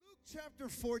chapter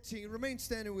 14. Remain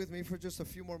standing with me for just a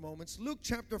few more moments. Luke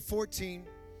chapter 14.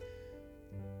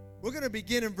 We're going to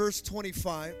begin in verse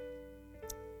 25.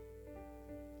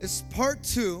 It's part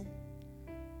 2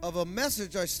 of a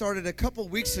message I started a couple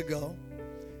weeks ago.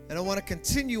 And I want to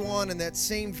continue on in that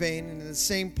same vein and in the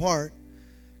same part.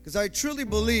 Because I truly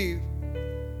believe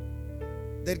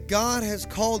that God has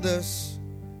called us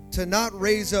to not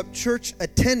raise up church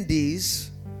attendees,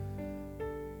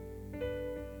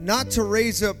 not to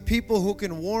raise up people who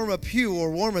can warm a pew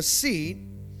or warm a seat,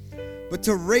 but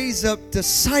to raise up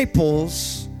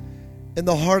disciples in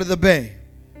the heart of the bay.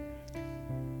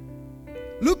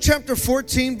 Luke chapter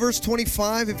 14, verse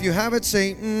 25. If you have it,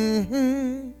 say,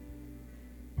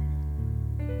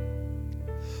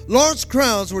 Large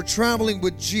crowds were traveling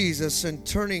with Jesus, and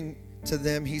turning to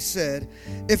them, he said,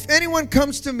 "If anyone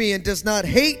comes to me and does not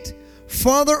hate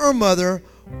father or mother,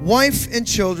 wife and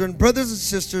children, brothers and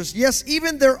sisters, yes,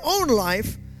 even their own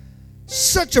life,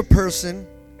 such a person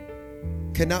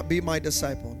cannot be my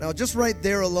disciple." Now, just right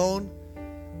there alone,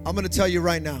 I'm going to tell you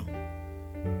right now,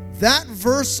 that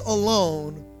verse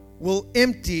alone will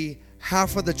empty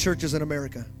half of the churches in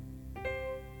America.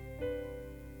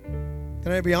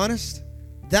 Can I be honest?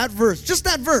 That verse, just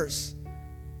that verse,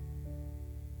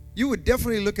 you would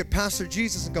definitely look at Pastor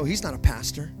Jesus and go, he's not a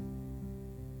pastor,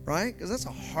 right? Because that's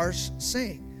a harsh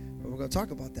saying. But we're going to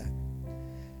talk about that.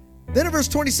 Then in verse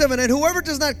 27, "And whoever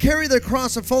does not carry their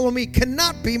cross and follow me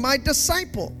cannot be my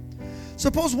disciple."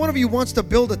 Suppose one of you wants to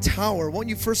build a tower. Won't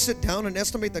you first sit down and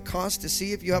estimate the cost to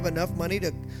see if you have enough money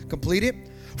to complete it?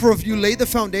 For if you lay the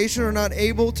foundation and are not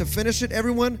able to finish it,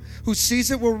 everyone who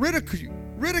sees it will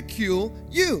ridicule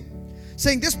you,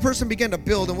 saying, "This person began to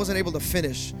build and wasn't able to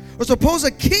finish." Or suppose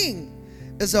a king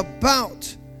is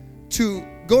about to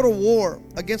go to war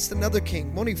against another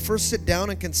king. Won't he first sit down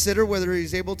and consider whether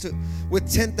he's able to,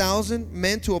 with 10,000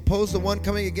 men, to oppose the one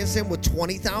coming against him with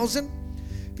 20,000?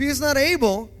 If he is not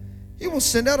able, he will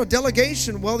send out a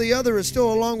delegation while the other is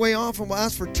still a long way off and will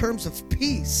ask for terms of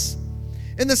peace.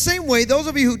 In the same way, those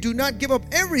of you who do not give up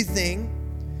everything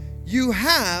you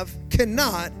have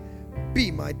cannot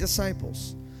be my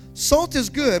disciples. Salt is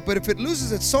good, but if it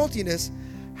loses its saltiness,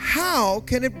 how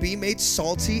can it be made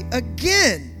salty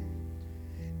again?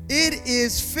 It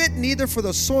is fit neither for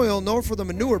the soil nor for the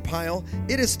manure pile.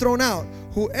 It is thrown out.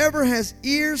 Whoever has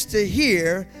ears to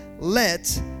hear,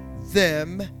 let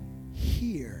them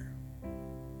hear.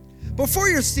 Before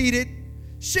you're seated,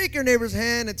 shake your neighbor's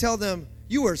hand and tell them,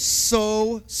 "You are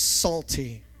so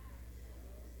salty."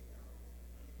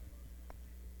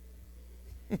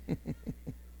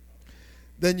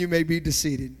 Then you may be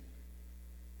seated.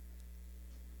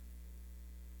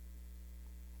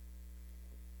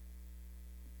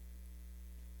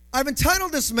 I've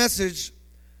entitled this message,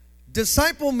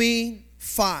 Disciple Me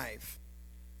 5.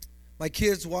 My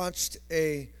kids watched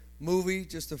a movie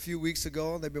just a few weeks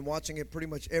ago. They've been watching it pretty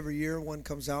much every year. One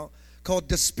comes out called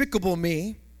Despicable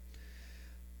Me.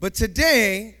 But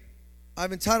today,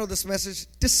 I've entitled this message,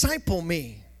 Disciple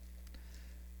Me.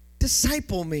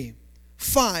 Disciple Me.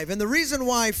 5. And the reason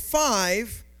why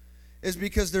 5 is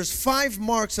because there's 5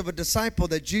 marks of a disciple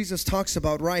that Jesus talks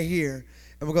about right here.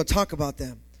 And we're going to talk about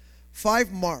them.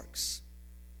 5 marks.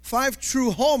 5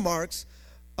 true hallmarks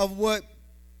of what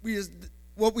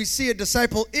we see a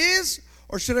disciple is,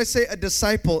 or should I say a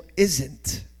disciple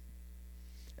isn't.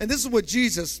 And this is what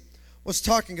Jesus was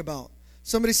talking about.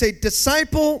 Somebody say,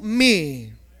 disciple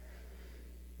me.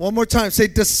 One more time. Say,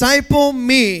 disciple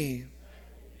me.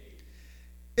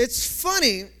 It's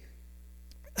funny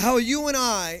how you and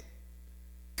I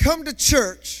come to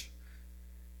church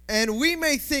and we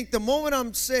may think the moment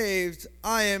I'm saved,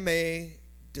 I am a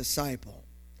disciple.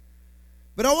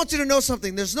 But I want you to know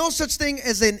something. There's no such thing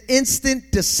as an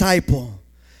instant disciple.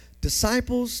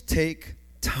 Disciples take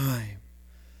time.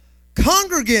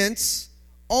 Congregants,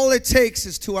 all it takes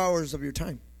is 2 hours of your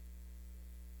time.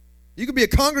 You could be a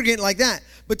congregant like that.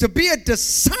 But to be a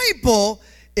disciple,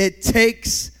 it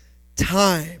takes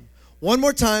time. One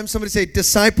more time, somebody say,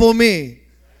 disciple me.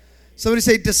 Somebody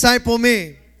say, disciple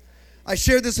me. I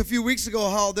shared this a few weeks ago,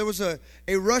 how there was a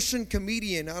Russian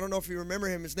comedian. I don't know if you remember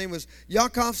him. His name was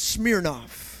Yakov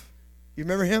Smirnoff. You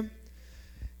remember him?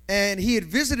 And he had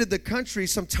visited the country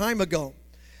some time ago.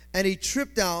 And he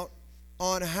tripped out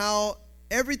on how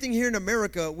everything here in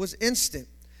America was instant.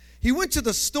 He went to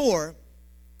the store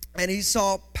and he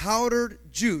saw powdered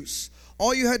juice.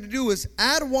 All you had to do was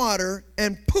add water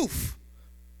and poof,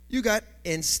 you got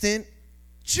instant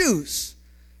juice.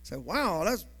 I said, wow,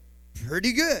 that's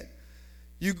pretty good.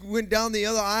 You went down the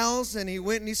other aisles and he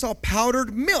went and he saw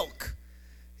powdered milk.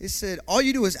 He said, all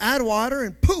you do is add water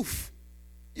and poof,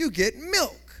 you get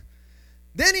milk.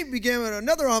 Then he began with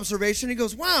another observation. He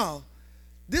goes, wow,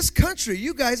 this country,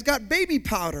 you guys got baby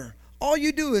powder. All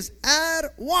you do is add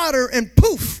water and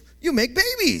poof, you make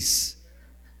babies.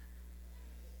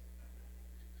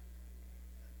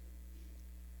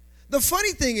 The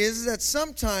funny thing is that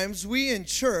sometimes we in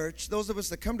church, those of us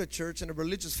that come to church in a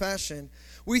religious fashion,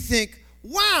 we think,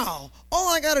 wow, all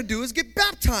I got to do is get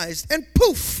baptized and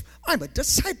poof, I'm a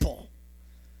disciple.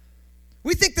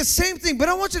 We think the same thing, but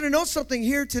I want you to know something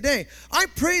here today. I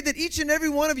pray that each and every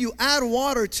one of you add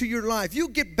water to your life. You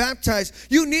get baptized.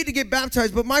 You need to get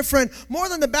baptized. But my friend, more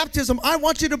than the baptism, I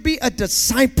want you to be a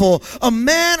disciple, a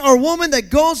man or woman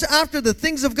that goes after the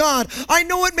things of God. I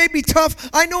know it may be tough.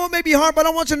 I know it may be hard, but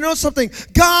I want you to know something.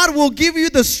 God will give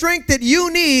you the strength that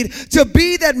you need to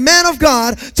be that man of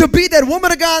God, to be that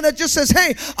woman of God that just says,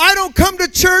 hey, I don't come to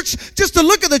church just to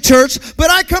look at the church,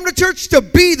 but I come to church to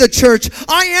be the church.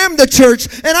 I am the church.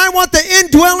 And I want the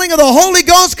indwelling of the Holy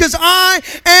Ghost because I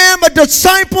am a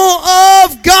disciple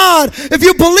of God. If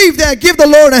you believe that, give the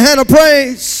Lord a hand of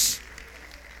praise.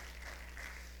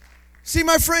 See,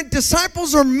 my friend,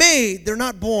 disciples are made, they're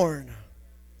not born.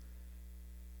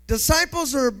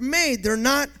 Disciples are made, they're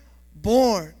not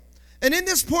born. And in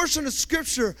this portion of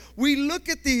Scripture, we look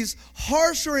at these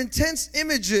harsh or intense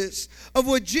images of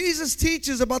what Jesus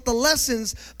teaches about the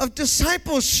lessons of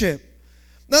discipleship.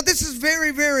 Now, this is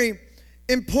very, very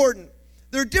important.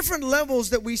 There are different levels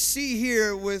that we see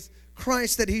here with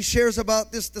Christ that he shares about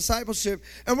this discipleship.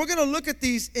 And we're going to look at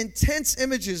these intense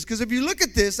images. Because if you look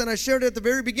at this, and I shared it at the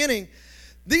very beginning,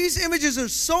 these images are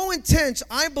so intense,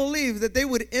 I believe that they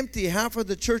would empty half of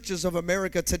the churches of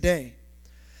America today.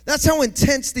 That's how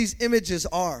intense these images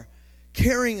are.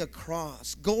 Carrying a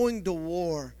cross, going to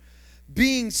war,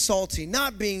 being salty,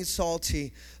 not being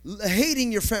salty,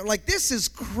 hating your family. Like, this is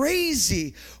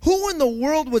crazy. Who in the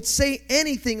world would say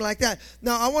anything like that?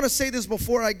 Now, I want to say this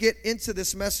before I get into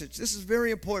this message. This is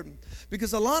very important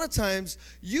because a lot of times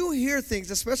you hear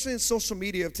things, especially in social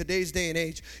media of today's day and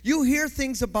age, you hear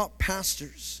things about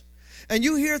pastors and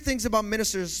you hear things about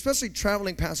ministers, especially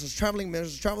traveling pastors, traveling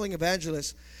ministers, traveling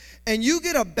evangelists, and you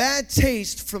get a bad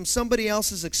taste from somebody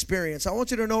else's experience. I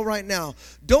want you to know right now,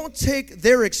 don't take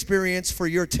their experience for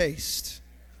your taste.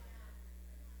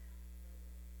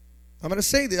 I'm going to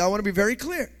say that. I want to be very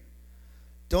clear.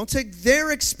 Don't take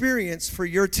their experience for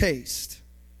your taste.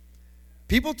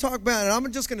 People talk bad, and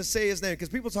I'm just going to say his name because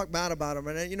people talk bad about him.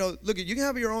 And, you know, look, you can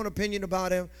have your own opinion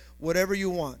about him, whatever you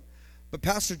want. But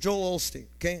Pastor Joel Osteen,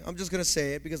 okay, I'm just going to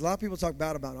say it because a lot of people talk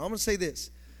bad about him. I'm going to say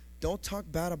this. Don't talk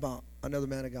bad about another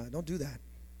man of God. Don't do that.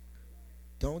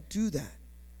 Don't do that.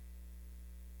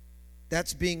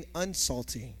 That's being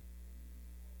unsalty.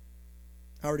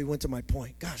 I already went to my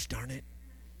point. Gosh darn it.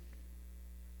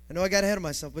 I know I got ahead of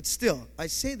myself, but still, I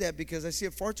say that because I see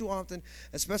it far too often,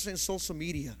 especially in social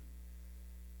media.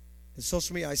 In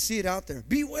social media, I see it out there.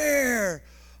 Beware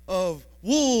of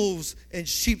wolves in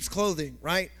sheep's clothing,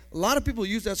 right? A lot of people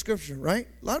use that scripture, right?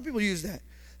 A lot of people use that.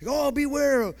 They go, oh,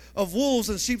 beware of wolves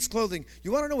in sheep's clothing.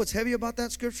 You want to know what's heavy about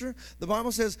that scripture? The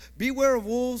Bible says, beware of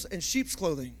wolves in sheep's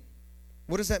clothing.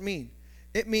 What does that mean?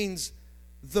 It means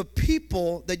the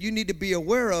people that you need to be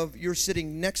aware of, you're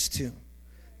sitting next to.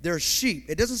 They're sheep.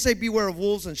 It doesn't say beware of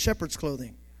wolves in shepherd's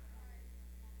clothing.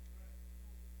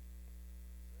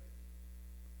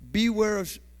 Beware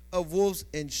of wolves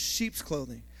in sheep's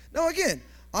clothing. Now, again,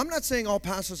 I'm not saying all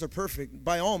pastors are perfect,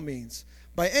 by all means.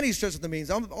 By any stretch of the means.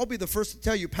 I'll be the first to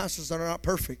tell you pastors are not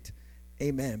perfect.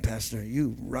 Amen, Pastor.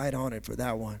 You right on it for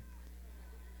that one.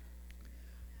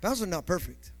 Pastors are not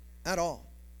perfect at all.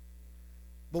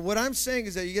 But what I'm saying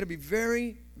is that you got to be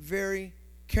very, very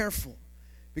careful.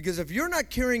 Because if you're not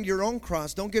carrying your own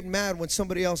cross, don't get mad when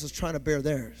somebody else is trying to bear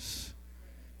theirs.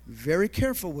 Be very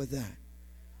careful with that.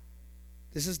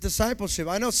 This is discipleship.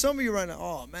 I know some of you right now,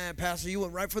 oh, man, Pastor, you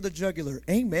went right for the jugular.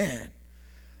 Amen.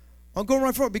 I'm going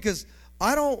right for it because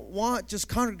I don't want just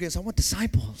congregants. I want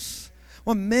disciples. I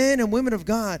want men and women of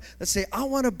God that say, I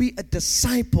want to be a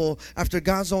disciple after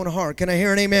God's own heart. Can I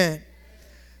hear an amen?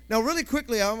 Now, really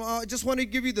quickly, I just want to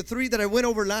give you the three that I went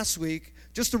over last week,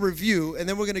 just to review, and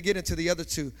then we're going to get into the other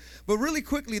two. But really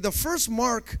quickly, the first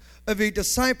mark of a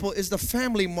disciple is the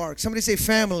family mark. Somebody say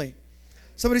family.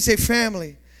 Somebody say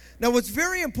family. Now, what's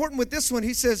very important with this one,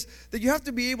 he says that you have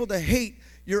to be able to hate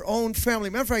your own family.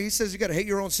 Matter of fact, he says you got to hate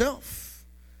your own self.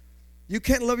 You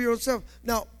can't love your own self.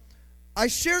 Now, I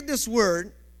shared this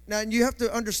word. Now, and you have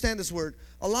to understand this word.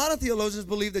 A lot of theologians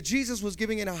believe that Jesus was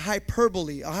giving it a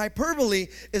hyperbole. A hyperbole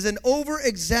is an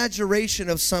over-exaggeration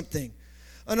of something.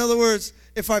 In other words,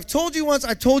 if I've told you once,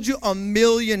 I told you a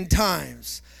million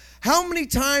times. How many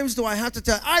times do I have to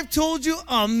tell? I've told you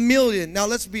 1,000,000. Now,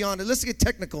 let's be honest. Let's get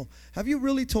technical. Have you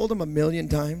really told him 1,000,000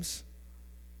 times?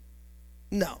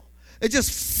 No. It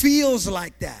just feels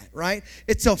like that, right?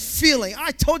 It's a feeling. I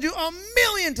told you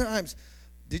 1,000,000 times.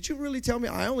 Did you really tell me?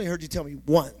 I only heard you tell me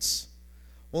once.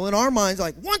 Well, in our minds,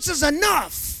 like, once is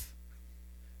enough.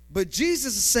 But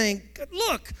Jesus is saying,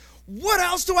 look, what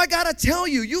else do I got to tell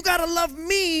you? You got to love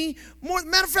me more.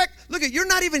 Matter of fact, look, you're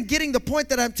not even getting the point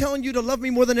that I'm telling you to love me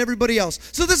more than everybody else.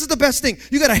 So this is the best thing.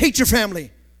 You got to hate your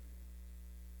family.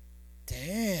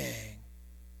 Dang,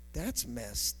 that's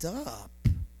messed up.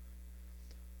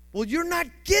 Well, you're not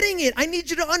getting it. I need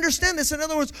you to understand this. In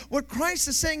other words, what Christ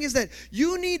is saying is that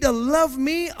you need to love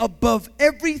me above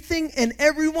everything and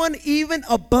everyone, even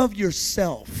above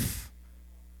yourself.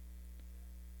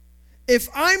 If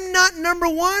I'm not number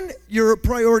one, your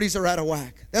priorities are out of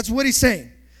whack. That's what he's saying.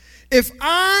 If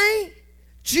I,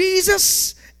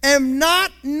 Jesus, am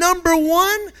not number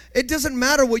one, it doesn't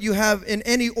matter what you have in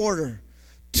any order.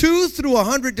 2 through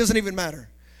 100 doesn't even matter.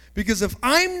 Because if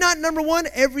I'm not number one,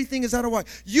 everything is out of whack.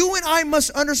 You and I must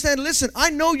understand, listen, I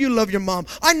know you love your mom.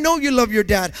 I know you love your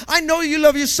dad. I know you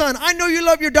love your son. I know you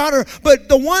love your daughter. But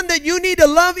the one that you need to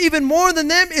love even more than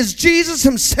them is Jesus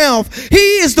himself.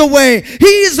 He is the way.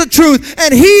 He is the truth.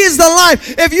 And he is the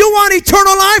life. If you want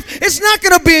eternal life, it's not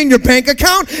going to be in your bank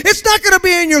account. It's not going to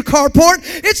be in your carport.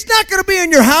 It's not going to be in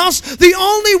your house. The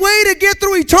only way to get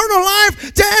through eternal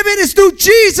life to heaven is through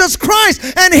Jesus Christ.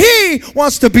 And he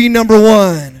wants to be number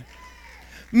one.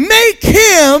 Make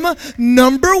him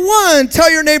number one.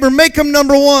 Tell your neighbor, make him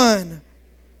number one.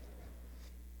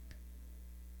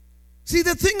 See,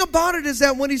 the thing about it is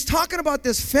that when he's talking about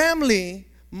this family,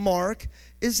 Mark,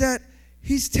 is that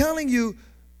he's telling you,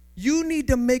 you need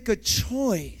to make a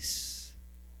choice.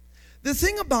 The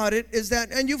thing about it is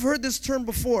that, and you've heard this term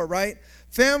before, right?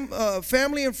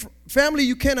 Family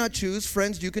you cannot choose.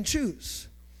 Friends you can choose.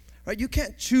 Right? You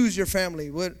can't choose your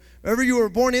family. Whatever you were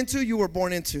born into, you were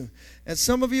born into. And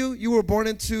some of you, you were born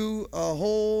into a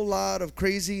whole lot of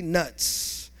crazy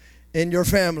nuts in your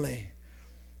family.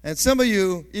 And some of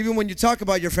you, even when you talk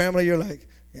about your family, you're like,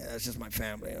 yeah, that's just my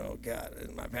family. Oh, God,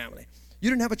 it's my family. You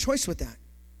didn't have a choice with that.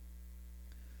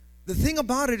 The thing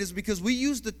about it is because we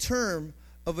use the term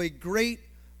of a great,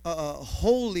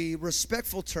 holy,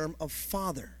 respectful term of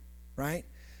father, right?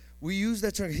 We use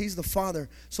that term. He's the Father.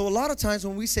 So a lot of times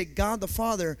when we say God the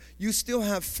Father, you still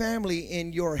have family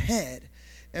in your head.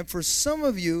 And for some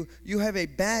of you, you have a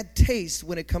bad taste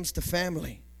when it comes to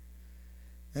family.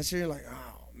 And so you're like,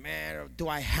 oh, man, do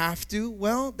I have to?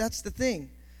 Well, that's the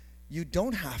thing. You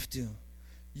don't have to.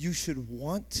 You should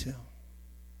want to.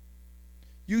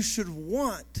 You should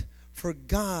want for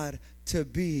God to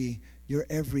be your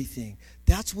everything.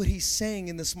 That's what he's saying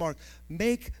in this mark.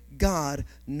 Make God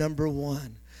number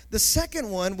one. The second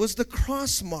one was the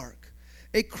cross mark,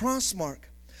 a cross mark.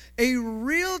 A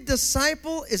real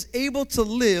disciple is able to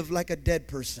live like a dead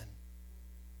person.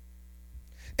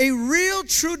 A real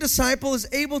true disciple is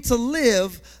able to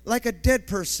live like a dead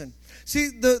person. See,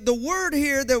 the word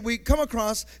here that we come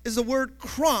across is the word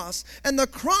cross, and the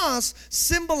cross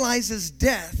symbolizes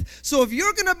death. So if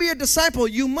you're going to be a disciple,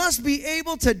 you must be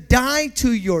able to die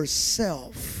to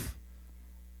yourself.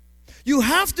 You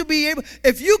have to be able,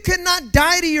 if you cannot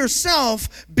die to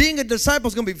yourself, being a disciple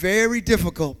is going to be very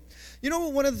difficult. You know,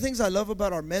 one of the things I love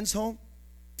about our men's home,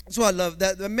 so I love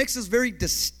that makes us very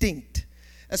distinct,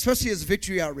 especially as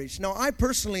Victory Outreach. Now, I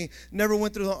personally never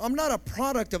went through the home. I'm not a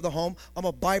product of the home. I'm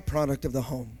a byproduct of the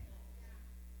home.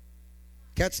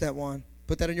 Catch that one.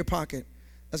 Put that in your pocket.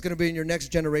 That's going to be in your next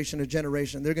generation or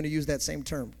generation. They're going to use that same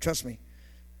term. Trust me.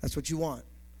 That's what you want.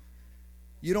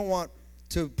 You don't want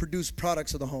to produce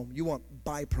products of the home. You want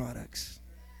byproducts.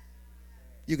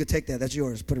 You could take that. That's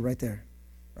yours. Put it right there.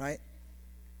 Right?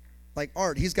 Like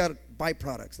Art, he's got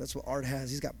byproducts. That's what Art has.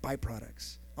 He's got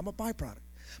byproducts. I'm a byproduct.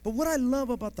 But what I love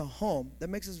about the home that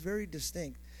makes us very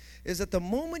distinct is that the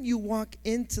moment you walk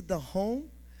into the home,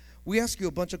 we ask you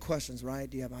a bunch of questions, right?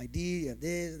 Do you have ID? Do you have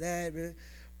this, that?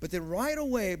 But then right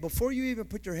away, before you even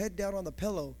put your head down on the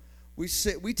pillow, we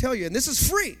tell you, and this is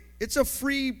free. It's a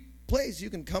free place. You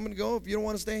can come and go. If you don't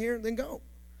want to stay here, then go.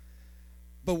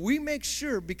 But we make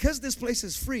sure, because this place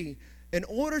is free, in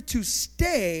order to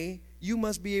stay, you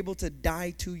must be able to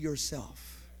die to yourself.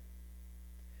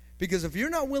 Because if you're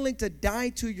not willing to die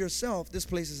to yourself, this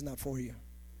place is not for you.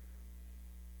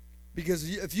 Because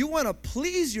if you want to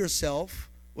please yourself,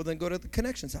 well, then go to the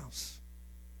Connections house.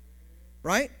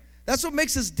 Right? That's what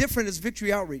makes us different as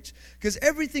Victory Outreach. Because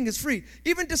everything is free.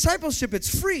 Even discipleship,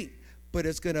 it's free. But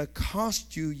it's going to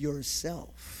cost you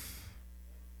yourself.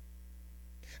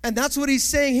 And that's what he's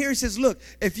saying here. He says, look,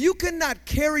 if you cannot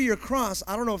carry your cross,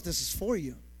 I don't know if this is for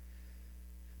you.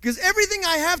 Because everything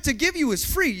I have to give you is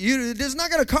free. It's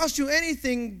not going to cost you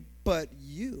anything but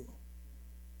you.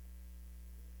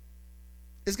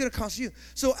 It's going to cost you.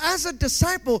 So as a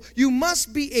disciple, you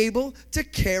must be able to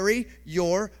carry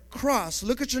your cross.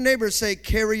 Look at your neighbor and say,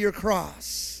 carry your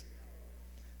cross.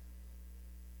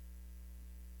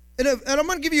 And I'm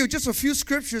going to give you just a few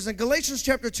scriptures. In Galatians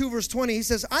chapter 2, verse 20, he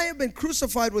says, I have been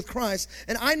crucified with Christ,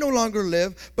 and I no longer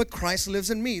live, but Christ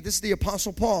lives in me. This is the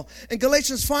Apostle Paul. In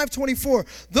Galatians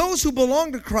 5:24, those who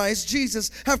belong to Christ Jesus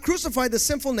have crucified the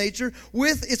sinful nature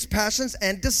with its passions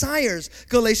and desires.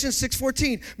 Galatians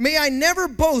 6:14, may I never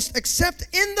boast except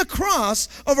in the cross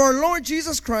of our Lord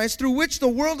Jesus Christ, through which the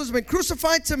world has been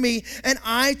crucified to me and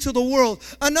I to the world.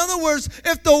 In other words,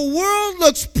 if the world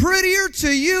looks prettier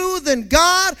to you than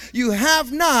God, you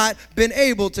have not been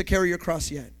able to carry your cross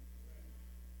yet.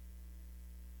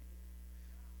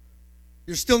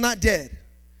 You're still not dead.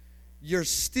 You're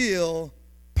still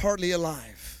partly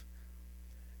alive.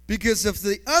 Because if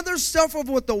the other stuff of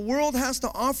what the world has to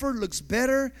offer looks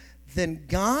better than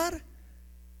God,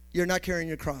 you're not carrying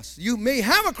your cross. You may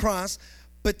have a cross,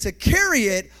 but to carry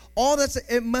it,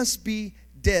 it must be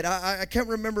dead. I can't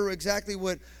remember exactly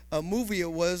what movie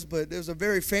it was, but there was a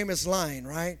very famous line,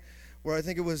 right? Where I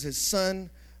think it was his son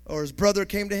or his brother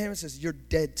came to him and says, you're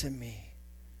dead to me.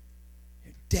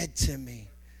 You're dead to me.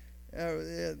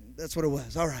 Yeah, that's what it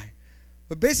was. All right.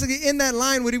 But basically in that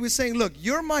line, what he was saying, look,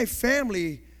 you're my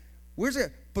family. Where's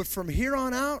it? But from here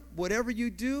on out, whatever you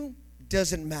do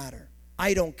doesn't matter.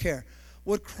 I don't care.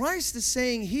 What Christ is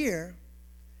saying here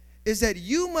is that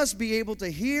you must be able to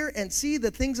hear and see the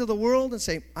things of the world and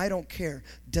say, I don't care.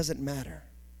 Doesn't matter.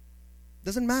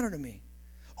 Doesn't matter to me.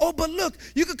 Oh, but look,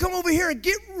 you could come over here and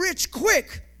get rich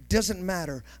quick. Doesn't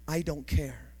matter. I don't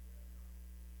care.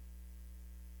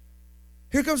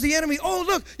 Here comes the enemy. Oh,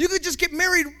 look, you could just get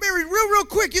married real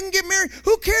quick. You can get married.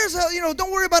 Who cares?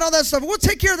 Don't worry about all that stuff. We'll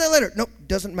take care of that later. Nope,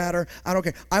 doesn't matter. I don't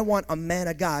care. I want a man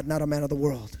of God, not a man of the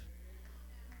world.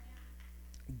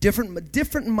 Different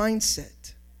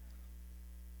mindset.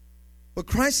 What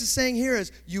Christ is saying here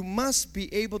is you must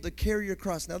be able to carry your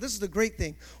cross. Now, this is the great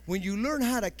thing. When you learn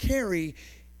how to carry,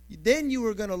 then you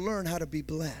are going to learn how to be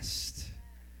blessed.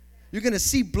 You're going to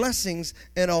see blessings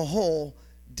in a whole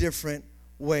different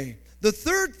way. The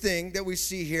third thing that we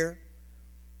see here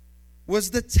was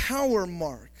the tower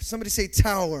mark. Somebody say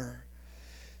tower.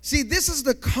 See, this is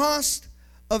the cost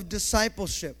of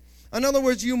discipleship. In other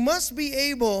words, you must be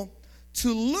able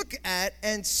to look at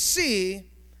and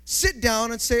see, sit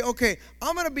down and say, okay,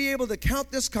 I'm going to be able to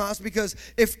count this cost, because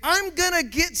if I'm going to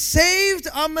get saved,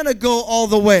 I'm going to go all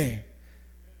the way.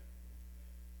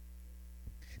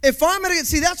 If I'm going to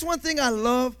see, that's one thing I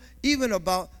love even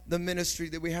about the ministry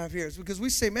that we have here. Is because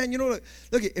we say, man, look,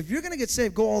 if you're going to get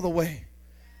saved, go all the way.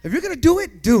 If you're going to do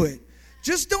it, do it.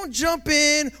 Just don't jump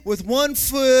in with one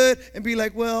foot and be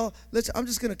like, well, I'm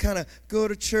just going to kind of go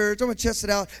to church. I'm going to test it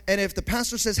out. And if the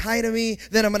pastor says hi to me,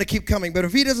 then I'm going to keep coming. But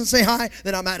if he doesn't say hi,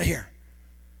 then I'm out of here.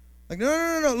 Like,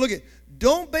 no. Look,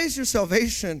 don't base your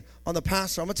salvation on the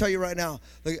pastor. I'm going to tell you right now.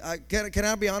 Look, can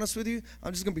I be honest with you?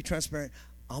 I'm just going to be transparent.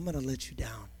 I'm going to let you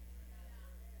down.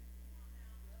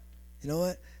 You know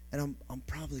what? And I'm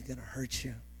probably going to hurt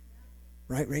you.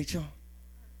 Right, Rachel?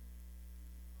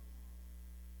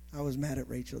 I was mad at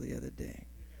Rachel the other day.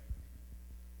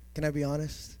 Can I be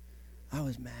honest? I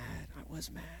was mad.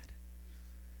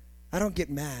 I don't get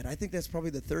mad. I think that's probably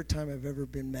the third time I've ever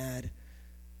been mad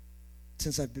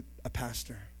since I've been a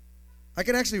pastor. I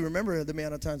can actually remember the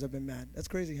amount of times I've been mad. That's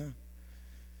crazy, huh?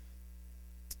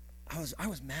 I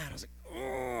was mad. I was like,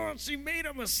 oh, she made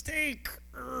a mistake.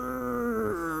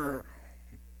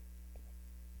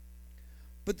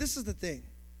 But this is the thing.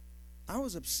 I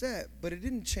was upset, but it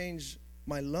didn't change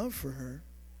my love for her.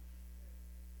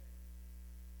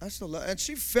 I still love,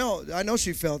 and I know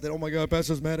she felt it. Oh my God,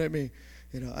 Pastor's mad at me.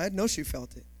 I know she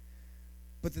felt it.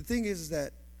 But the thing is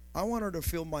that I want her to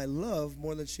feel my love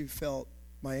more than she felt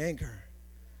my anger.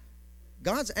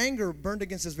 God's anger burned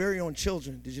against his very own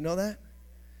children. Did you know that?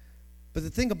 But the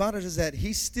thing about it is that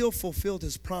he still fulfilled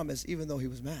his promise even though he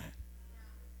was mad.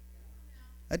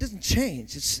 That doesn't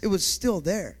change. It was still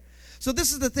there. So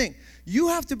this is the thing. You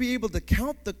have to be able to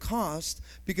count the cost,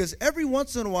 because every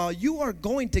once in a while you are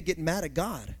going to get mad at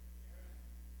God.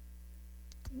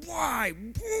 Why?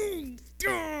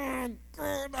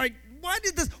 Why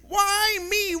did this? Why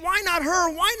me? Why not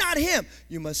her? Why not him?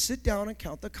 You must sit down and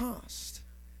count the cost.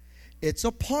 It's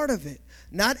a part of it.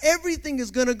 Not everything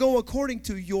is going to go according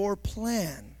to your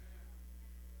plan.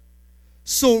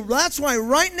 So that's why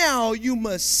right now you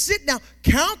must sit down,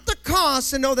 count the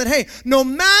costs, and know that, hey, no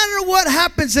matter what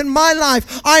happens in my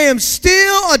life, I am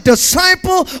still a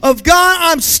disciple of God.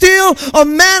 I'm still a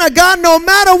man of God. No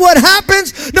matter what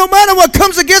happens, no matter what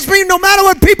comes against me, no matter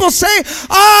what people say,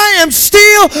 I am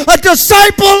still a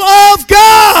disciple of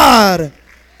God.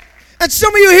 And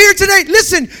some of you here today,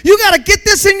 listen, you got to get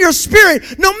this in your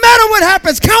spirit. No matter what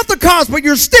happens, count the cost, but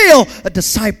you're still a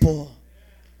disciple.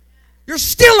 You're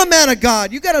still a man of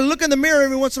God. You got to look in the mirror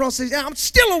every once in a while and say, yeah, I'm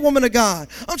still a woman of God.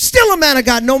 I'm still a man of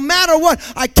God. No matter what,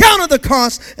 I counted the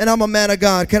cost and I'm a man of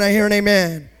God. Can I hear an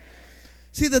amen?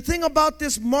 See, the thing about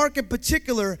this Mark in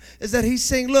particular is that he's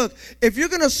saying, look, if you're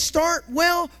going to start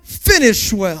well,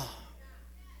 finish well.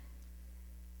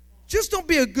 Just don't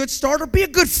be a good starter, be a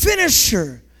good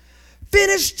finisher.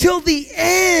 Finish till the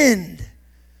end.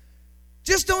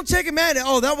 Just don't take it, man.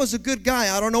 Oh, that was a good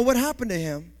guy. I don't know what happened to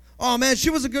him. Oh, man, she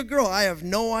was a good girl. I have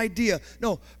no idea.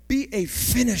 No, be a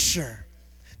finisher.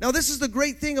 Now, this is the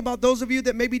great thing about those of you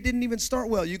that maybe didn't even start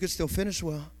well. You can still finish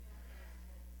well.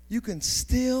 You can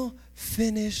still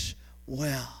finish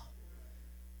well.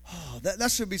 Oh, that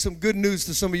should be some good news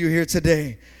to some of you here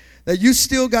today, that you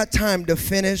still got time to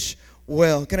finish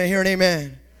well. Can I hear an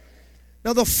amen?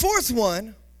 Now, the fourth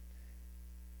one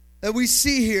that we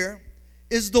see here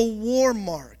is the war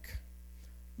mark.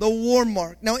 The war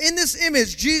mark. Now, in this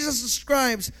image, Jesus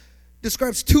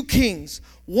describes two kings.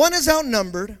 One is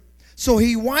outnumbered, so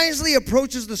he wisely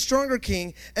approaches the stronger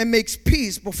king and makes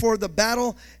peace before the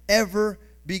battle ever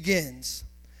begins.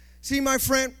 See, my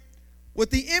friend,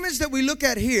 what the image that we look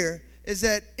at here is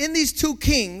that in these two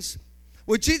kings,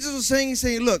 what Jesus was saying, he's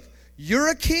saying, look, you're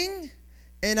a king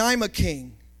and I'm a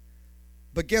king.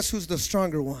 But guess who's the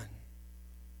stronger one?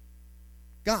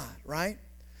 God, right?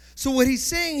 So what he's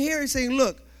saying here, he's saying,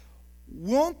 look,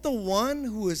 won't the one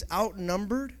who is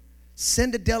outnumbered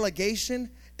send a delegation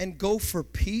and go for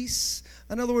peace?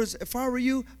 In other words, if I were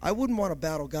you, I wouldn't want to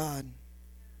battle God.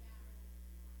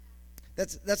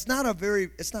 It's not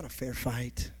a fair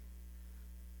fight.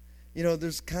 You know,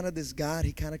 there's kind of this God,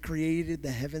 he kind of created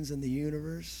the heavens and the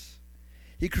universe.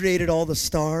 He created all the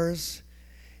stars.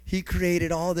 He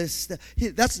created all this stuff.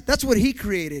 That's what he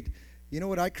created. You know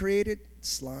what I created?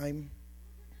 Slime.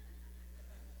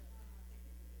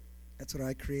 That's what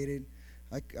I created.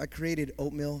 I created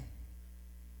oatmeal.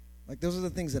 Like, those are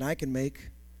the things that I can make.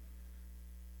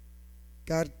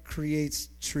 God creates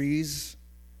trees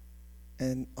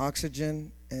and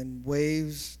oxygen and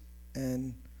waves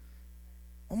and,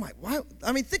 oh my, why?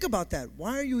 I mean, think about that.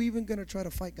 Why are you even going to try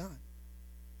to fight God?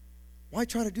 Why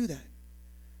try to do that?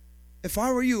 If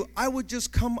I were you, I would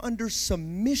just come under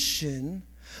submission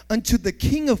unto the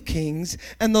King of Kings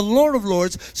and the Lord of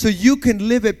Lords, so you can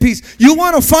live at peace. You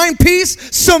want to find peace?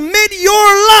 Submit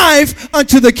your life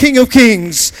unto the King of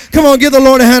Kings. Come on, give the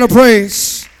Lord a hand of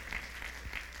praise.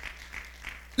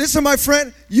 Listen, my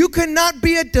friend, you cannot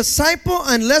be a disciple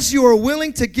unless you are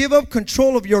willing to give up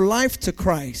control of your life to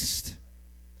Christ.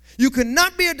 You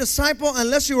cannot be a disciple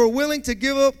unless you are willing to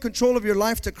give up control of your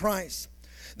life to Christ.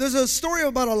 There's a story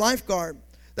about a lifeguard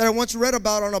that I once read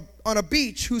about on a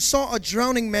beach who saw a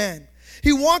drowning man.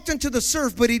 He walked into the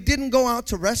surf, but he didn't go out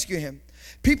to rescue him.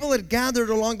 People had gathered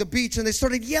along the beach, and they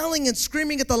started yelling and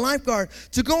screaming at the lifeguard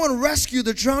to go and rescue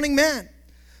the drowning man.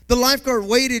 The lifeguard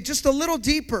waded just a little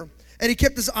deeper, and he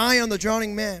kept his eye on the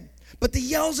drowning man. But the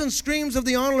yells and screams of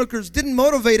the onlookers didn't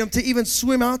motivate him to even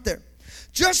swim out there.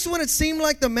 Just when it seemed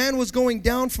like the man was going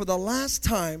down for the last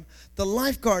time, the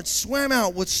lifeguard swam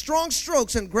out with strong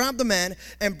strokes and grabbed the man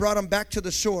and brought him back to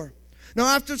the shore. Now,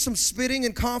 after some spitting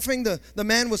and coughing, the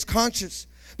man was conscious.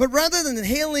 But rather than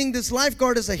hailing this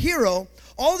lifeguard as a hero,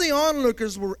 all the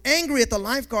onlookers were angry at the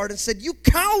lifeguard and said, "You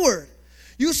coward!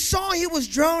 You saw he was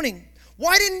drowning.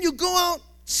 Why didn't you go out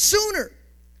sooner?"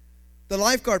 The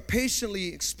lifeguard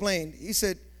patiently explained. He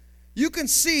said, "You can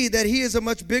see that he is a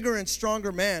much bigger and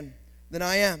stronger man than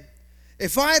I am.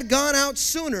 If I had gone out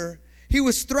sooner, he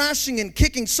was thrashing and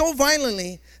kicking so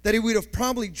violently that he would have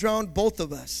probably drowned both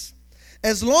of us.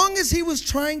 As long as he was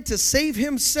trying to save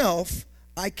himself,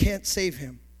 I can't save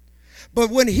him. But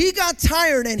when he got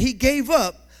tired and he gave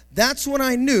up, that's when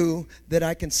I knew that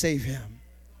I can save him."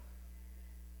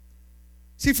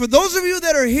 See, for those of you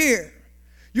that are here,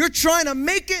 you're trying to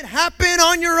make it happen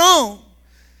on your own.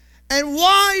 And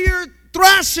while you're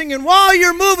thrashing and while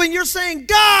you're moving, you're saying,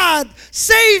 "God,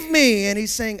 save me." And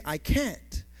he's saying, "I can't.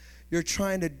 You're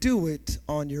trying to do it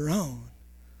on your own.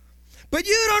 But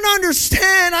you don't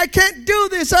understand. I can't do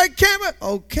this. I can't."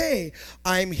 Okay,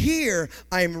 I'm here.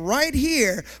 I'm right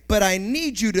here. But I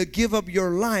need you to give up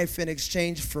your life in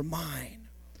exchange for mine.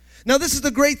 Now, this is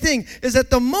the great thing, is that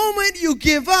the moment you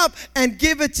give up and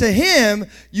give it to Him,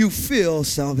 you feel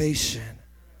salvation.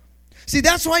 See,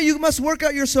 that's why you must work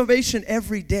out your salvation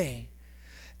every day.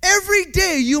 Every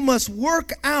day you must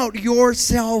work out your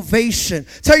salvation.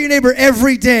 Tell your neighbor,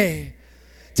 every day.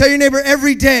 Tell your neighbor,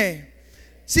 every day.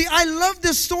 See, I love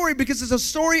this story because it's a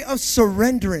story of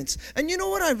surrenderance. And you know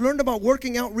what I've learned about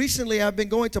working out recently? I've been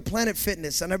going to Planet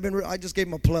Fitness, and I just gave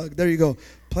them a plug. There you go,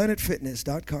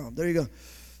 planetfitness.com. There you go.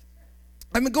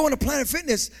 I've been going to Planet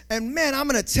Fitness, and man, I'm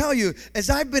going to tell you, as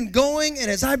I've been going,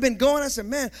 I said,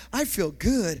 man, I feel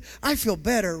good. I feel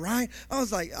better, right?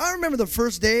 I remember the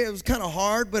first day, it was kind of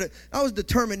hard, but I was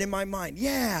determined in my mind.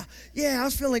 Yeah, I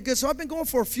was feeling good. So I've been going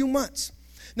for a few months.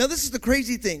 Now, this is the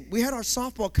crazy thing. We had our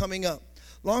softball coming up.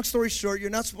 Long story short, you're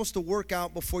not supposed to work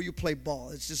out before you play ball.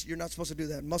 It's just, you're not supposed to do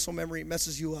that. Muscle memory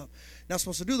messes you up. Not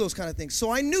supposed to do those kind of things. So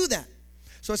I knew that.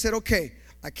 So I said, okay,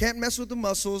 I can't mess with the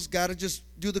muscles. Got to just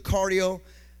do the cardio.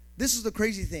 This is the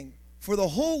crazy thing. For the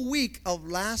whole week of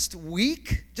last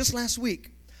week,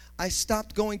 I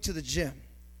stopped going to the gym.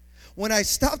 When I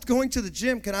stopped going to the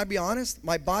gym, can I be honest?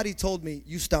 My body told me,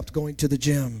 you stopped going to the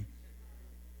gym.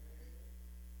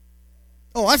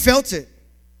 Oh, I felt it.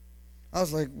 I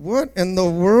was like, what in the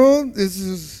world? This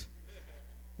is...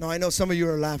 Now, I know some of you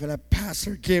are laughing at,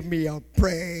 Pastor, give me a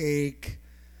break.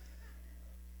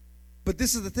 But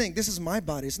this is the thing. This is my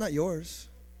body. It's not yours.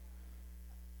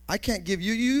 I can't give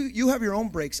you. You have your own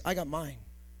breaks. I got mine.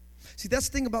 See, that's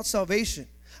the thing about salvation.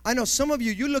 I know some of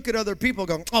you look at other people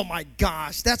going, oh, my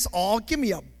gosh, that's all? Give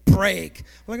me a break.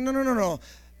 I'm like, no.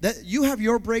 You have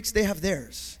your breaks. They have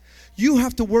theirs. You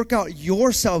have to work out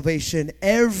your salvation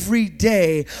every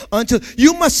day until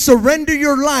you must surrender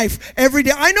your life every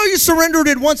day. I know you surrendered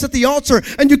it once at the altar,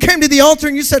 and you came to the altar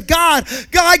and you said, God,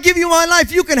 I give you my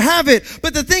life. You can have it.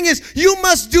 But the thing is, you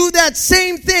must do that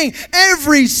same thing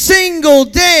every single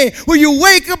day, where you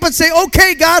wake up and say,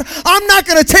 okay, God, I'm not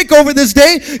going to take over this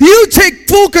day. You take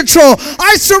full control.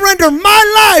 I surrender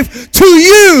my life to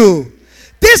you.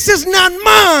 This is not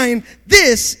mine.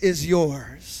 This is yours.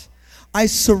 I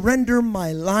surrender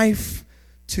my life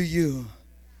to you.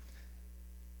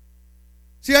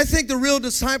 See, I think the real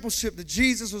discipleship that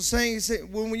Jesus was saying,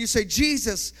 when you say,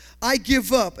 Jesus, I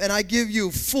give up and I give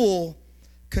you full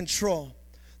control.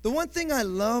 The one thing I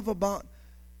love about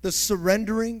the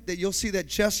surrendering, that you'll see that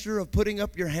gesture of putting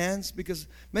up your hands, because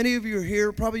many of you are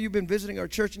here, probably you've been visiting our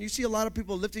church, and you see a lot of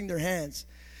people lifting their hands.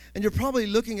 And you're probably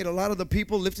looking at a lot of the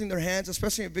people lifting their hands,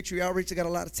 especially in Victory Outreach. They got a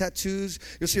lot of tattoos.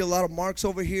 You'll see a lot of marks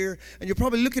over here. And you're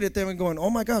probably looking at them and going, oh,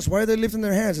 my gosh, why are they lifting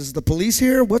their hands? Is the police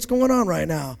here? What's going on right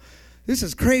now? This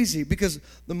is crazy, because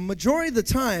the majority of the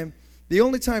time, the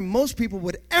only time most people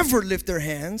would ever lift their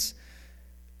hands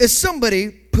is somebody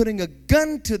putting a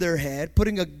gun to their head,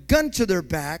 putting a gun to their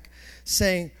back,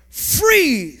 saying,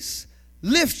 freeze,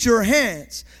 lift your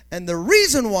hands. And the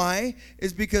reason why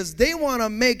is because they want to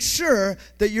make sure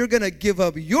that you're going to give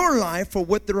up your life for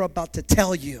what they're about to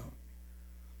tell you.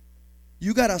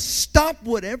 You got to stop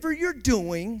whatever you're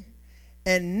doing,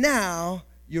 and now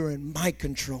you're in my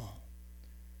control.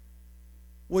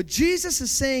 What Jesus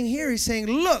is saying here, he's saying,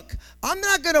 look, I'm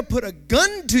not going to put a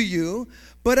gun to you,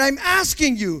 but I'm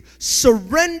asking you,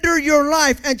 surrender your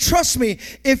life. And trust me,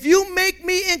 if you make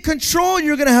me in control,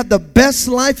 you're going to have the best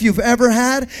life you've ever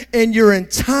had in your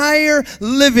entire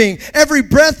living. Every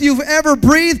breath you've ever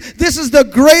breathed, this is the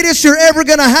greatest you're ever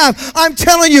going to have. I'm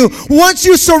telling you, once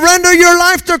you surrender your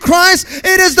life to Christ,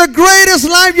 it is the greatest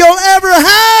life you'll ever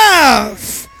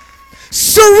have.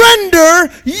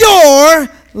 Surrender your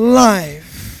life.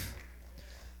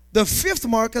 The fifth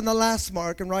mark and the last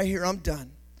mark, and right here I'm done,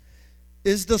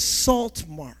 is the salt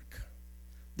mark.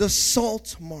 The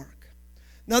salt mark.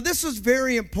 Now, this was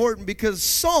very important because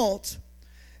salt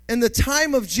in the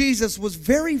time of Jesus was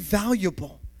very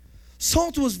valuable.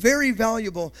 Salt was very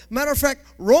valuable. Matter of fact,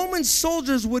 Roman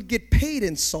soldiers would get paid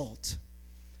in salt.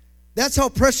 That's how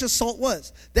precious salt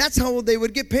was. That's how they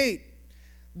would get paid.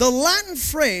 The Latin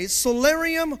phrase,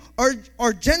 salarium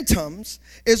argentum,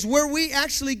 is where we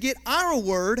actually get our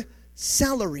word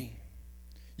salary.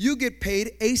 You get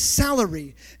paid a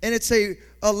salary. And it's a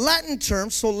Latin term,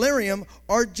 salarium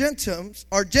argentum.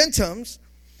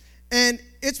 And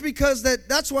it's because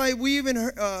that's why we even,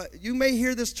 you may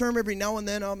hear this term every now and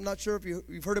then. I'm not sure if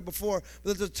you've heard it before.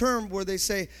 But there's a term where they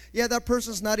say, yeah, that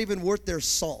person's not even worth their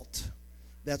salt.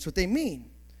 That's what they mean.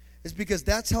 It's because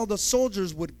that's how the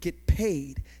soldiers would get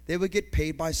paid. They would get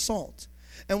paid by salt.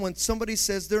 And when somebody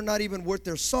says they're not even worth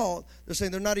their salt, they're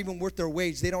saying they're not even worth their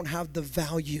wage. They don't have the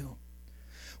value.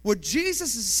 What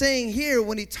Jesus is saying here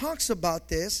when he talks about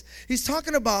this, he's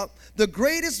talking about the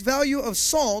greatest value of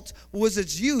salt was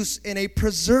its use in a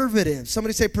preservative.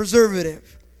 Somebody say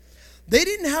preservative. They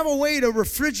didn't have a way to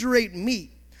refrigerate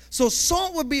meat. So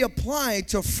salt would be applied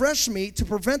to fresh meat to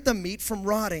prevent the meat from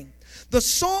rotting. The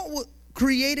salt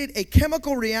created a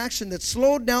chemical reaction that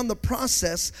slowed down the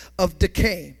process of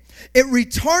decay. It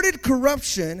retarded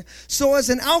corruption, so as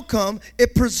an outcome,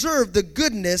 it preserved the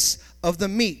goodness of the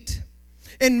meat.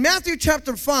 In Matthew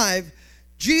chapter 5,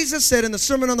 Jesus said in the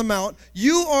Sermon on the Mount,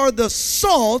 "You are the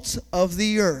salt of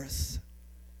the earth."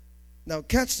 Now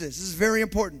catch this. This is very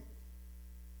important.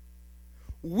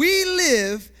 We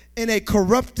live in a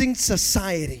corrupting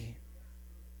society.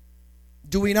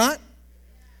 Do we not?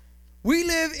 We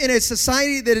live in a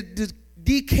society that is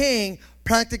decaying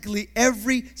practically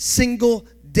every single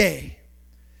day.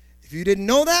 If you didn't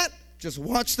know that, just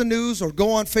watch the news or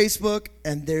go on Facebook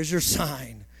and there's your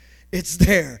sign. It's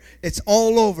there. It's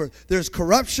all over. There's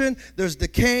corruption. There's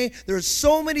decay. There's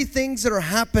so many things that are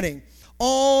happening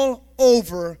all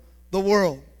over the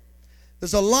world.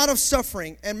 There's a lot of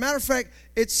suffering. And matter of fact,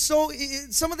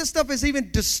 some of this stuff is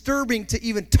even disturbing to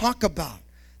even talk about.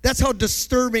 That's how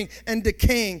disturbing and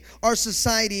decaying our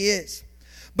society is.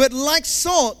 But like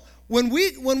salt, when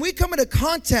we come into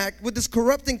contact with this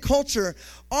corrupting culture,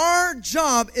 our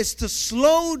job is to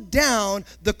slow down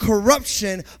the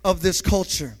corruption of this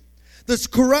culture. This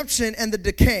corruption and the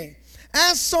decay.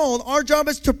 As salt, our job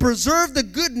is to preserve the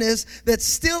goodness that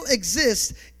still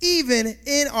exists even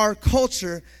in our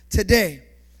culture today.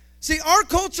 See, our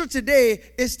culture today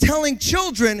is telling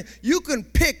children you can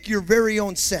pick your very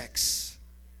own sex.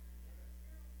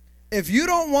 If you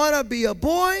don't want to be a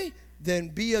boy, then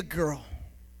be a girl.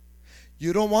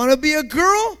 You don't want to be a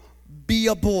girl, be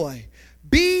a boy.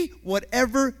 Be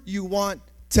whatever you want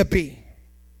to be.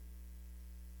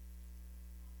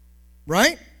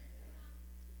 Right?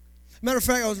 Matter of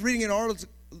fact, I was reading an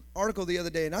article the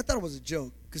other day, and I thought it was a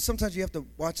joke, because sometimes you have to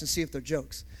watch and see if they're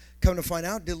jokes. Come to find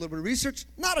out, did a little bit of research,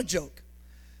 not a joke.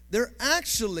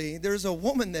 There's a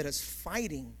woman that is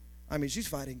fighting. I mean, she's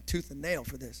fighting tooth and nail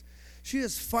for this. She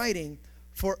is fighting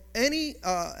for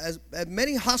as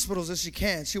many hospitals as she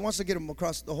can. She wants to get them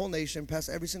across the whole nation, pass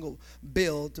every single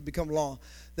bill to become law,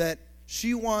 that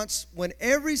she wants, when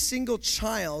every single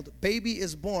baby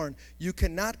is born, you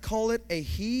cannot call it a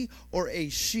he or a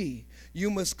she. You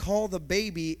must call the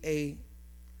baby a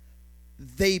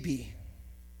they-be.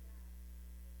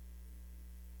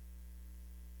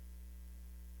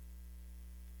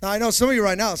 Now, I know some of you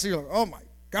right now, so you're like, oh my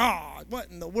God, what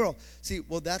in the world? See,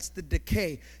 well, that's the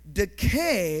decay.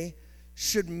 Decay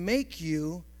should make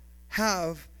you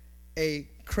have a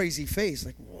crazy face.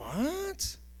 Like,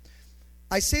 what?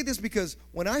 I say this because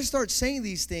when I start saying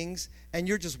these things and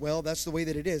you're just, well, that's the way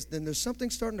that it is, then there's something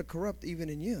starting to corrupt even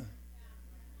in you.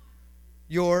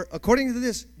 According to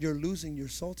this, you're losing your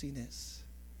saltiness.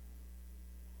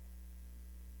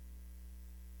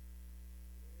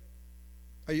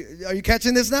 Are you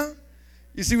catching this now?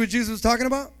 You see what Jesus was talking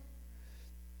about?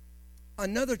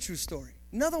 Another true story.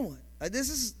 Another one.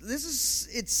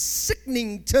 It's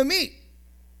sickening to me.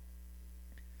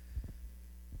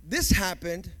 This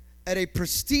happened at a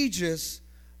prestigious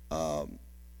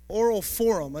oral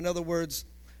forum. In other words,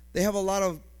 they have a lot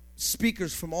of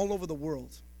speakers from all over the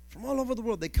world. From all over the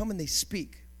world, they come and they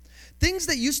speak. Things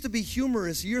that used to be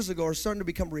humorous years ago are starting to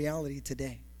become reality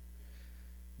today.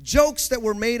 Jokes that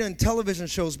were made on television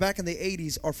shows back in the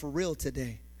 80s are for real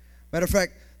today. Matter of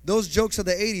fact, those jokes of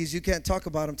the 80s, you can't talk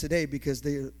about them today because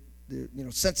they're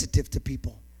sensitive to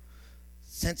people.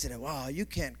 Sensitive. Wow, you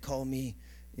can't call me,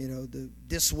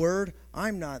 this word.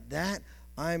 I'm not that.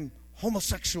 I'm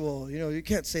homosexual. You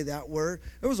can't say that word.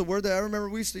 There was a word that I remember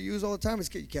we used to use all the time as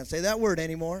kids. You can't say that word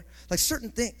anymore. Like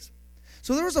certain things.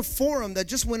 So there was a forum that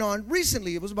just went on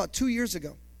recently. It was about 2 years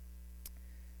ago.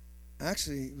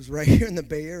 Actually, it was right here in the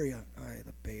Bay Area. All right,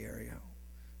 the Bay Area.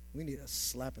 We need a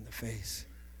slap in the face.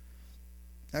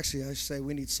 Actually, I should say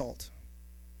we need salt.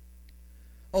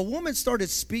 A woman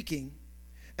started speaking,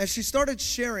 and she started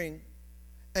sharing,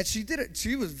 and she did it.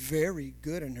 She was very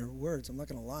good in her words. I'm not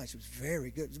going to lie. She was very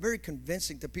good. It was very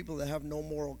convincing to people that have no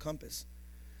moral compass.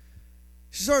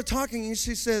 She started talking, and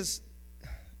she says,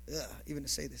 even to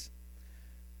say this,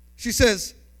 she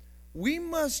says, we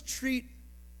must treat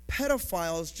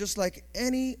pedophiles just like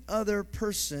any other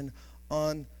person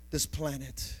on this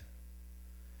planet.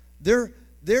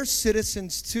 They're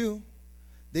citizens too.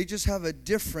 They just have a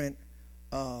different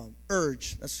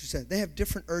urge. That's what she said. They have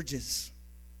different urges.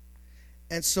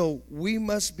 And so we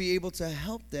must be able to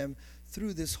help them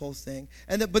through this whole thing.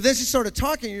 But then she started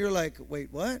talking, and you're like,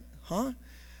 wait, what? Huh?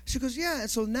 She goes, yeah. And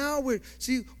so now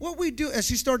see, what we do, and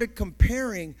she started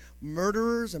comparing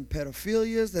murderers and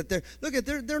pedophilias, that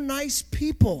they're nice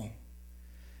people.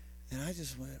 And I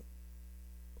just went,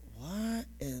 what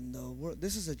in the world?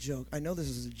 This is a joke. I know this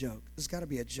is a joke. This has got to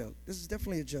be a joke. This is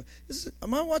definitely a joke.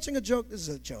 Am I watching a joke? This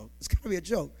is a joke. It's got to be a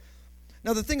joke.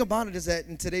 Now, the thing about it is that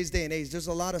in today's day and age, there's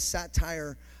a lot of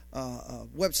satire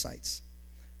websites.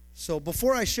 So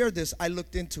before I shared this, I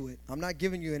looked into it. I'm not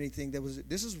giving you anything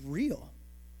this is real.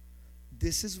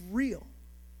 This is real.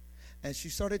 And she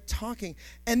started talking.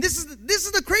 And this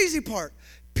is the crazy part.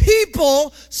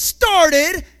 People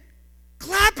started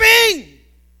clapping.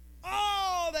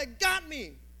 Oh, that got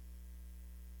me.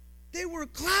 They were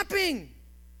clapping.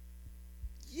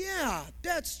 Yeah,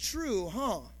 that's true,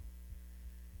 huh?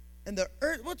 And the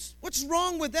earth, what's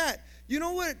wrong with that? You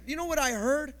know what I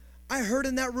heard? I heard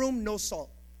in that room, no salt.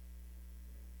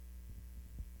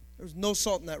 There was no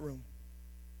salt in that room.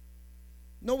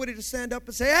 Nobody to stand up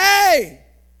and say, hey,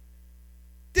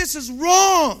 this is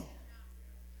wrong.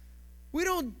 We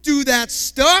don't do that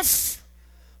stuff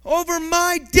over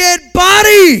my dead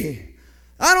body.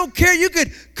 I don't care. You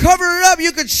could cover it up.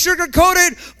 You could sugarcoat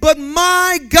it. But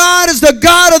my God is the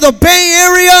God of the Bay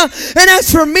Area. And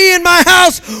as for me and my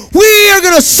house, we are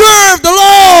going to serve the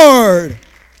Lord.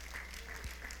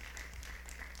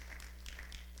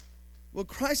 What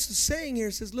Christ is saying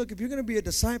here says, look, if you're going to be a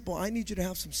disciple, I need you to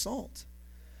have some salt.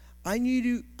 I need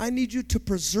you to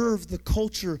preserve the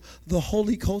culture, the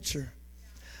holy culture.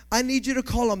 I need you to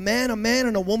call a man,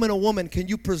 and a woman, a woman. Can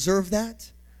you preserve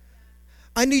that?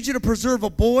 I need you to preserve a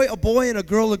boy, and a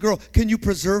girl, a girl. Can you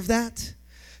preserve that?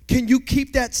 Can you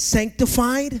keep that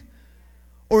sanctified?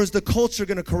 Or is the culture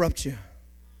going to corrupt you?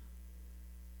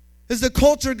 Is the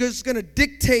culture just going to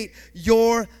dictate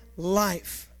your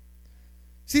life?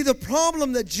 See, the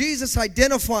problem that Jesus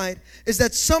identified is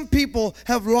that some people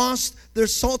have lost their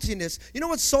saltiness. You know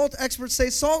what salt experts say?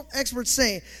 Salt experts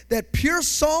say that pure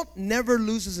salt never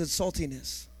loses its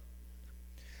saltiness.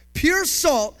 Pure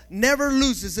salt never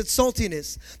loses its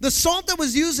saltiness. The salt that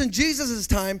was used in Jesus'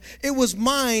 time, it was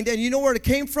mined, and you know where it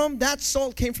came from? That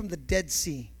salt came from the Dead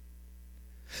Sea.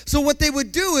 So what they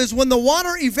would do is when the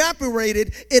water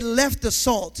evaporated, it left the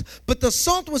salt. But the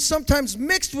salt was sometimes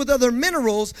mixed with other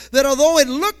minerals that although it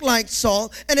looked like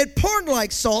salt and it poured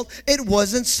like salt, it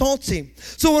wasn't salty.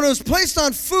 So when it was placed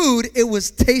on food, it was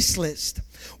tasteless.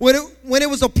 When it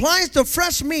was applied to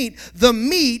fresh meat, the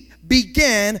meat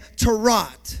began to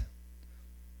rot.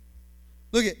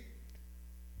 Look at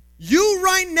you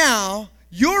right now,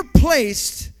 you're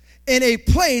placed in a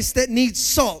place that needs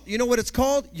salt. You know what it's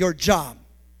called? Your job.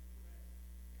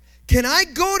 Can I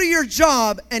go to your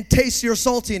job and taste your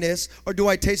saltiness, or do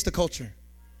I taste the culture?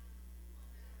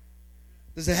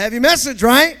 This is a heavy message,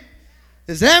 right?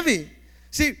 It's heavy.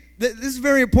 See, this is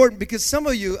very important because some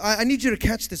of you, I need you to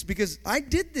catch this because I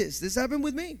did this. This happened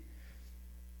with me.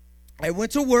 I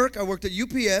went to work. I worked at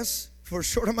UPS for a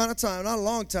short amount of time, not a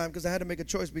long time because I had to make a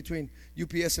choice between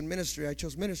UPS and ministry. I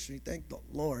chose ministry, thank the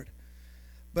Lord.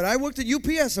 But I worked at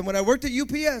UPS, and when I worked at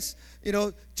UPS,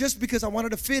 just because I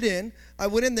wanted to fit in, I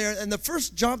went in there, and the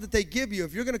first job that they give you,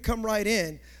 if you're going to come right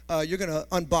in, you're going to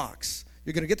unbox.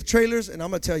 You're going to get the trailers, and I'm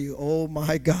going to tell you, oh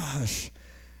my gosh.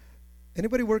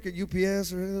 Anybody work at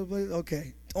UPS or anybody?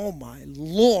 Okay. Oh my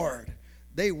Lord.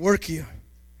 They work you.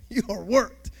 You are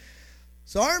worked.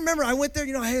 So I remember I went there,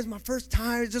 hey, it's my first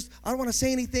time. I don't want to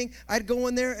say anything. I'd go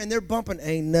in there, and they're bumping,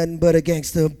 ain't nothing but a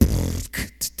gangster.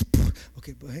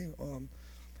 Okay, but hey,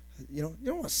 you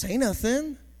don't want to say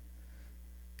nothing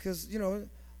because,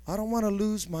 I don't want to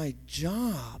lose my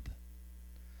job.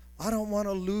 I don't want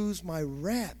to lose my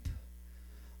rep.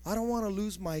 I don't want to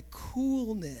lose my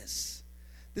coolness.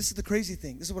 This is the crazy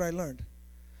thing. This is what I learned.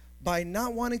 By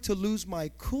not wanting to lose my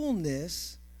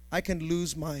coolness, I can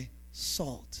lose my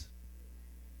salt.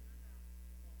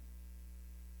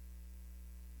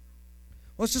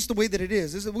 Well, it's just the way that it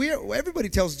is. Everybody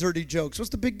tells dirty jokes. What's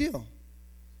the big deal?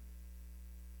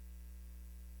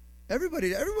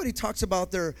 Everybody talks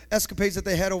about their escapades that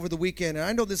they had over the weekend. And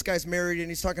I know this guy's married and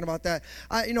he's talking about that.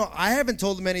 I haven't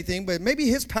told him anything, but maybe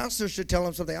his pastor should tell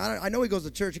him something. I know he goes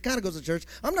to church. He kind of goes to church.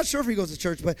 I'm not sure if he goes to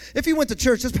church, but if he went to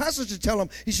church, his pastor should tell him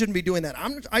he shouldn't be doing that.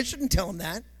 I shouldn't tell him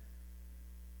that.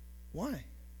 Why?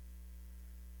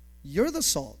 You're the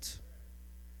salt.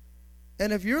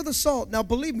 And if you're the salt, now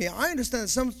believe me, I understand that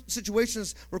some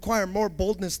situations require more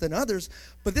boldness than others,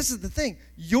 but this is the thing.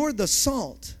 You're the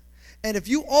salt. And if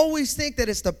you always think that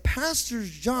it's the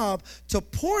pastor's job to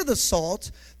pour the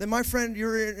salt, then my friend,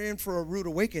 you're in for a rude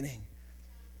awakening.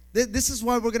 This is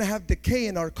why we're going to have decay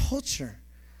in our culture.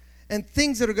 and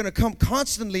things that are going to come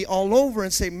constantly all over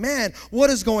and say, man, what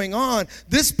is going on?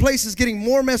 This place is getting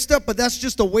more messed up, but that's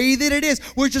just the way that it is.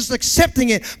 We're just accepting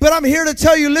it. But I'm here to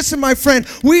tell you, listen, my friend,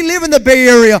 we live in the Bay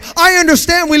Area. I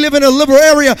understand we live in a liberal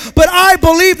area, but I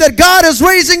believe that God is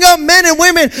raising up men and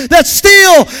women that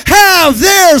still have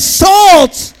their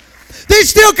salt. They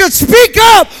still can speak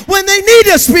up when they need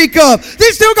to speak up. They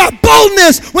still got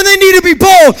boldness when they need to be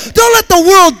bold. Don't let the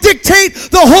world dictate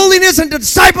the holiness and the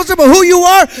discipleship of who you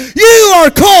are. You are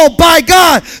called by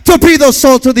God to be the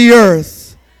salt of the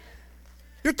earth.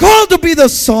 You're called to be the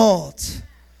salt.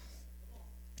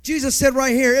 Jesus said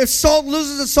right here, if salt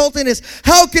loses its saltiness,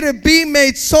 how can it be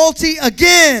made salty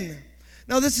again?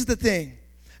 Now this is the thing.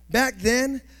 Back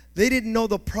then, they didn't know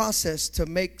the process to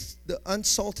make the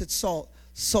unsalted salt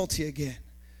salty again.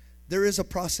 There is a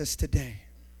process today.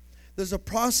 There's a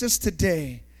process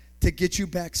today to get you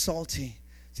back salty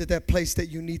to that place that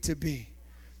you need to be.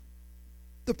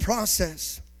 The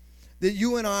process that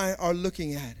you and I are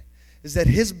looking at is that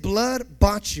his blood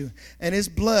bought you, and his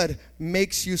blood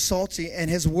makes you salty, and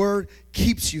his word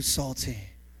keeps you salty.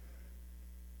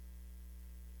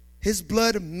 His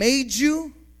blood made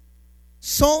you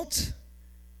salt.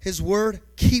 His word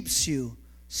keeps you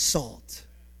salt.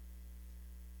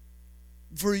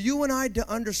 For you and I to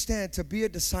understand, to be a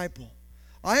disciple,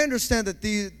 I understand that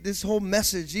this whole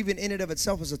message, even in and of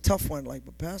itself, is a tough one. Like,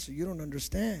 but Pastor, you don't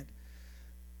understand.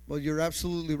 Well, you're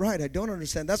absolutely right. I don't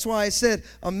understand. That's why I said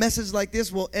a message like this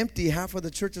will empty half of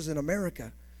the churches in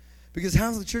America. Because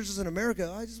half of the churches in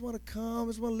America, I just want to come, I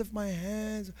just want to lift my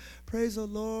hands, praise the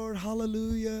Lord,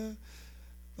 hallelujah.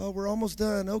 Oh, we're almost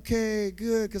done. Okay,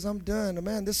 good, because I'm done.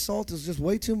 Man, this salt is just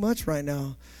way too much right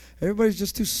now. Everybody's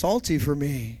just too salty for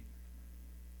me.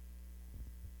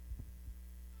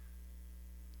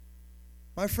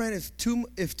 My friend,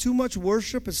 if too much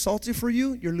worship is salty for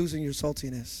you, you're losing your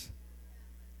saltiness.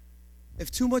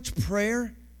 If too much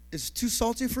prayer is too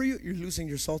salty for you, you're losing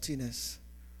your saltiness.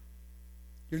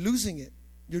 You're losing it.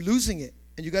 You're losing it.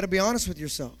 And you got to be honest with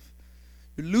yourself.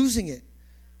 You're losing it.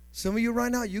 Some of you right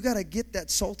now, you got to get that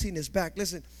saltiness back.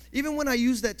 Listen, even when I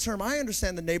use that term, I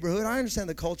understand the neighborhood, I understand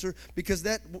the culture, because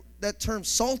that term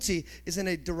salty is in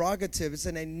a derogative, it's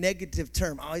in a negative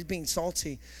term. Oh, he's being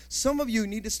salty. Some of you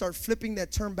need to start flipping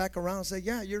that term back around and say,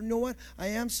 yeah, you know what? I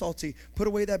am salty. Put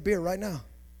away that beer right now.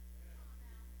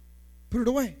 Put it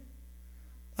away.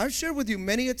 I've shared with you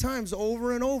many a times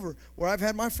over and over where I've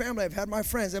had my family, I've had my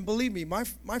friends, and believe me, my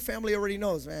family already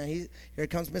knows, man, here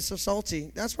comes Mr.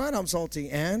 Salty. That's right, I'm salty.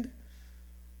 And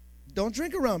don't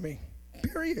drink around me,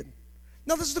 period.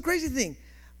 Now, this is the crazy thing.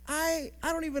 I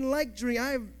don't even like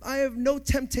drinking. I have no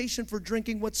temptation for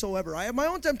drinking whatsoever. I have my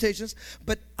own temptations,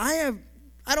 but I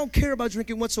don't care about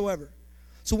drinking whatsoever.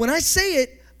 So when I say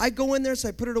it, I go in there and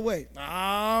say, put it away.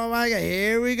 Oh, my God,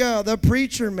 here we go. The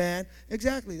preacher, man.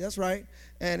 Exactly, that's right.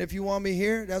 And if you want me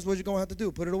here, that's what you're going to have to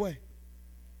do. Put it away.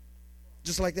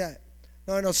 Just like that.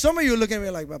 No, I know some of you are looking at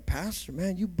me like, but Pastor,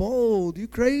 man, you bold. You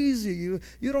crazy.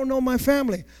 You don't know my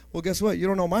family. Well, guess what? You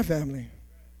don't know my family.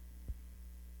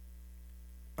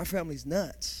 My family's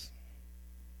nuts.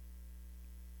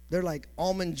 They're like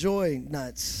Almond Joy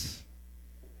nuts.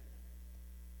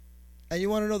 And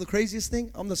you want to know the craziest thing?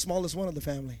 I'm the smallest one of the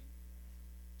family.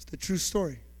 It's the true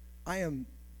story. I am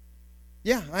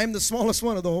the smallest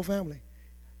one of the whole family.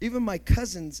 Even my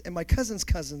cousins and my cousins'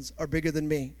 cousins are bigger than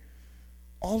me.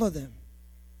 All of them.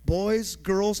 Boys,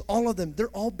 girls, all of them. They're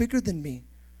all bigger than me.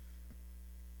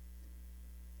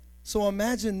 So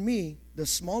imagine me, the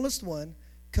smallest one,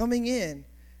 coming in.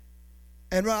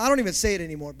 And I don't even say it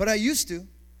anymore, but I used to.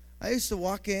 I used to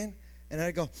walk in and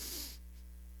I'd go,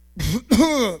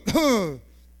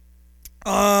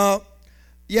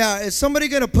 yeah, is somebody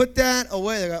going to put that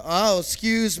away? They go, oh,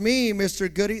 excuse me,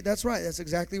 Mr. Goody. That's right. That's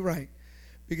exactly right.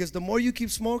 Because the more you keep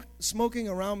smoking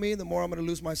around me, the more I'm going to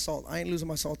lose my salt. I ain't losing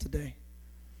my salt today.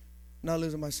 Not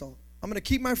losing my salt. I'm going to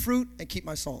keep my fruit and keep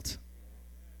my salt.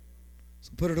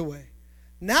 So put it away.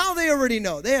 Now they already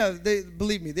know. They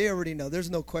believe me, they already know. There's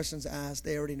no questions asked.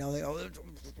 They already know.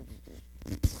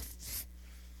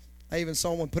 I even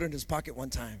saw one put it in his pocket one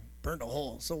time. Burned a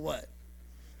hole. So what?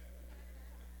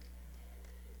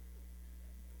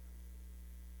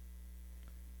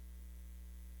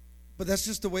 But that's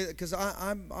just the way, because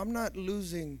I'm not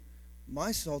losing my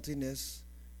saltiness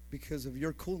because of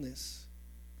your coolness,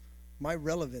 my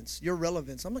relevance, your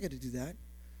relevance. I'm not going to do that.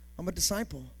 I'm a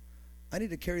disciple. I need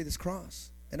to carry this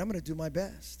cross, and I'm going to do my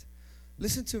best.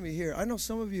 Listen to me here. I know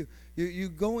some of you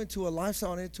go into a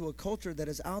lifestyle and into a culture that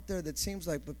is out there that seems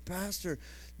like, but Pastor,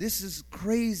 this is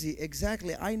crazy.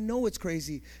 Exactly. I know it's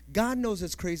crazy. God knows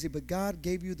it's crazy, but God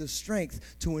gave you the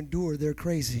strength to endure their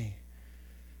crazy.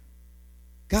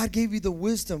 God gave you the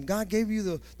wisdom. God gave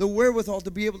you the wherewithal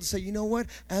to be able to say, you know what?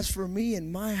 As for me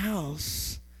and my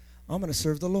house, I'm going to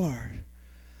serve the Lord.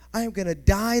 I am going to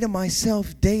die to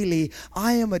myself daily.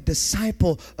 I am a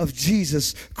disciple of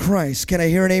Jesus Christ. Can I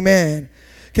hear an amen?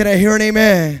 Can I hear an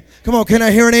amen? Come on, can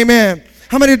I hear an amen?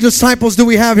 How many disciples do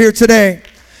we have here today?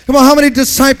 Come on, how many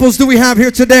disciples do we have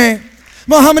here today?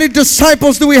 Come on, how many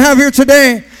disciples do we have here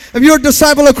today? If you're a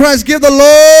disciple of Christ, give the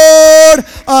Lord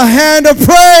a hand of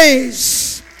praise.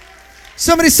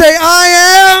 Somebody say, I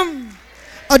am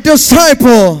a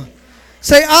disciple.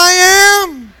 Say, I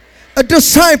am a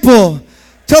disciple.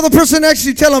 Tell the person next to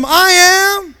you, tell them, I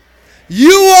am, you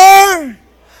are,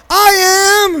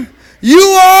 I am, you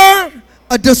are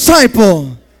a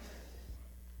disciple.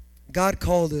 God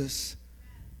called us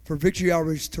for Victory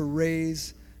Outreach to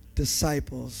raise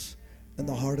disciples in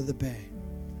the heart of the Bay.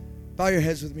 Bow your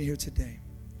heads with me here today.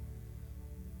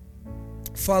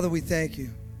 Father, we thank you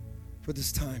for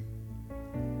this time.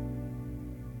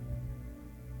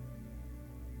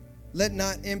 Let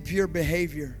not impure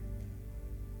behavior,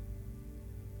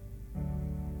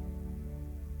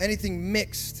 anything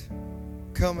mixed,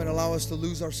 come and allow us to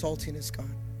lose our saltiness, God.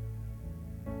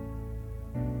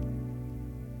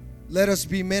 Let us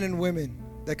be men and women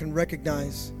that can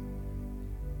recognize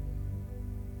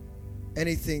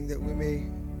anything that we may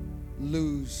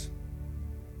lose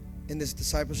in this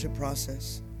discipleship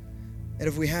process. And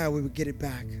if we have, we would get it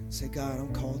back. Say, God,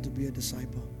 I'm called to be a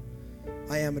disciple.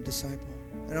 I am a disciple,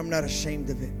 and I'm not ashamed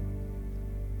of it.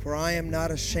 For I am not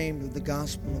ashamed of the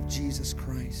gospel of Jesus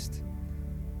Christ.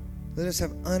 Let us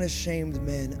have unashamed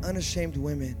men, unashamed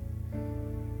women.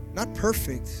 Not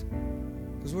perfect,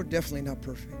 because we're definitely not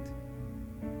perfect.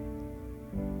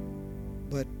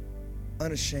 But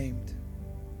unashamed.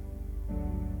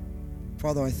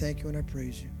 Father, I thank you and I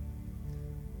praise you.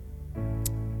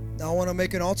 Now I want to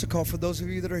make an altar call for those of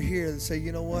you that are here that say,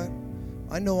 you know what?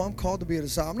 I know I'm called to be a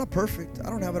disciple. I'm not perfect. I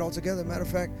don't have it all together. Matter of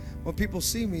fact, when people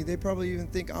see me, they probably even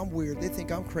think I'm weird. They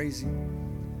think I'm crazy.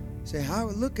 Say, how?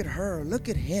 Look at her. Look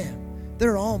at him.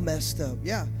 They're all messed up.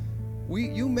 Yeah,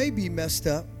 you may be messed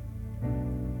up,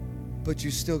 but you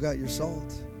still got your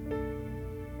salt.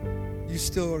 You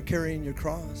still are carrying your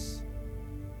cross.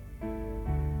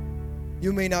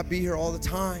 You may not be here all the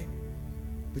time,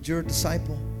 but you're a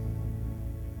disciple.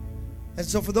 And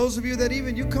so for those of you that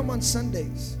even you come on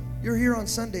Sundays, you're here on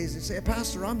Sundays and say, hey,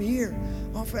 Pastor, I'm here.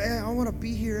 I want to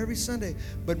be here every Sunday.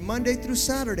 But Monday through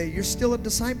Saturday, you're still a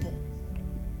disciple.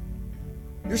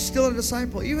 You're still a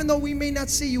disciple. Even though we may not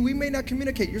see you, we may not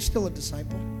communicate, you're still a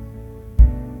disciple.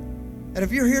 And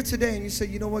if you're here today and you say,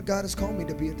 you know what, God has called me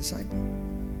to be a disciple.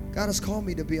 God has called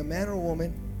me to be a man or a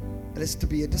woman, and it's to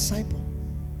be a disciple.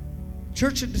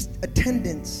 Church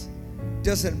attendance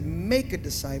doesn't make a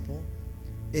disciple,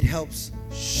 it helps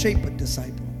shape a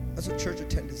disciple. That's what church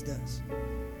attendance does.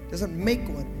 It doesn't make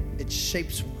one, it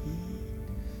shapes one.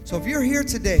 So if you're here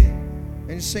today and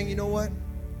you're saying, you know what,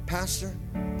 Pastor,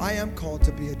 I am called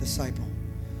to be a disciple.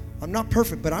 I'm not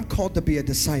perfect, but I'm called to be a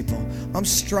disciple. I'm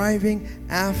striving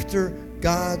after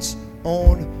God's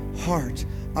own heart.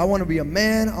 I want to be a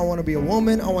man, I want to be a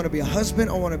woman, I want to be a husband,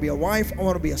 I want to be a wife, I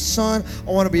want to be a son,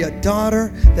 I want to be a daughter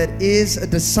that is a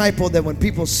disciple, that when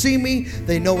people see me,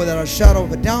 they know without a shadow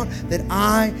of a doubt that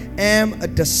I am a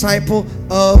disciple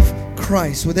of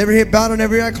Christ. With every head bowed and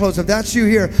every eye closed, if that's you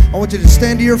here, I want you to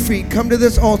stand to your feet, come to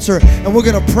this altar, and we're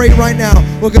going to pray right now.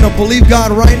 We're going to believe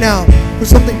God right now for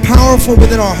something powerful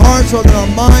within our hearts, within our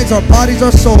minds, our bodies,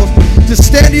 our souls. Just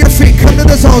stand to your feet, come to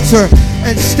this altar,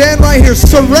 and stand right here.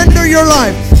 Surrender your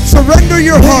life. Surrender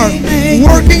your heart.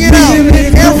 Working it out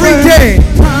every day.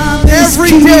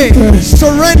 Every day.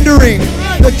 Surrendering.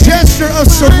 The gesture of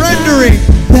surrendering.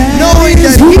 Knowing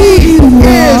that He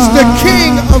is the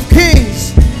King of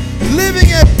Kings.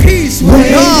 Living at peace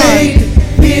with God.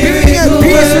 Living at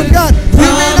peace with God.